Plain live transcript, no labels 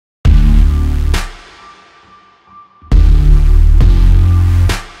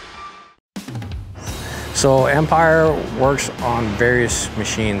So Empire works on various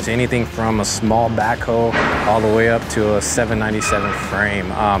machines, anything from a small backhoe all the way up to a 797 frame.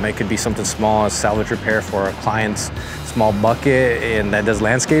 It could be something small as salvage repair for a client's small bucket and that does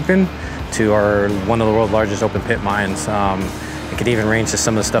landscaping to one of the world's largest open pit mines. It could even range to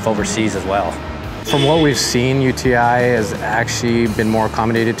some of the stuff overseas as well. From what we've seen, UTI has actually been more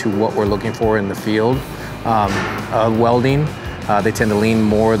accommodated to what we're looking for in the field. Welding, they tend to lean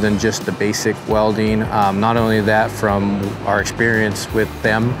more than just the basic welding. Not only that, from our experience with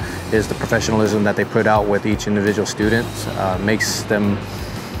them, is the professionalism that they put out with each individual student makes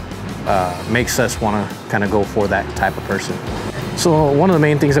us want to kind of go for that type of person. So one of the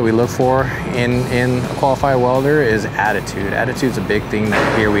main things that we look for in a qualified welder is attitude. Attitude's a big thing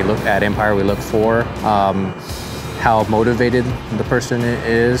that here we look at Empire. We look for how motivated the person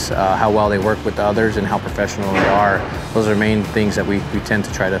is, how well they work with others, and how professional they are. Those are main things that we tend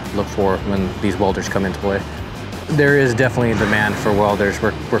to try to look for when these welders come into play. There is definitely a demand for welders.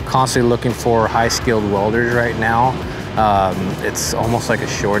 We're constantly looking for high-skilled welders right now. It's almost like a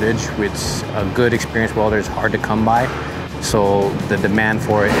shortage, which a good experienced welder is hard to come by. So the demand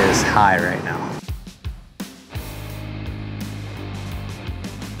for it is high right now.